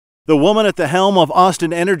The woman at the helm of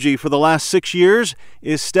Austin Energy for the last 6 years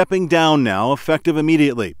is stepping down now, effective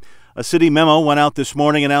immediately. A city memo went out this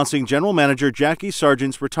morning announcing General Manager Jackie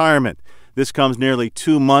Sargent's retirement. This comes nearly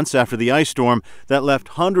 2 months after the ice storm that left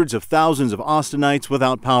hundreds of thousands of Austinites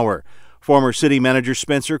without power. Former city manager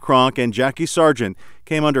Spencer Cronk and Jackie Sargent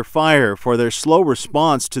came under fire for their slow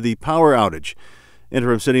response to the power outage.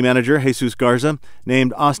 Interim City Manager Jesus Garza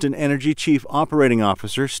named Austin Energy Chief Operating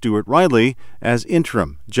Officer Stuart Riley as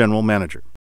Interim General Manager.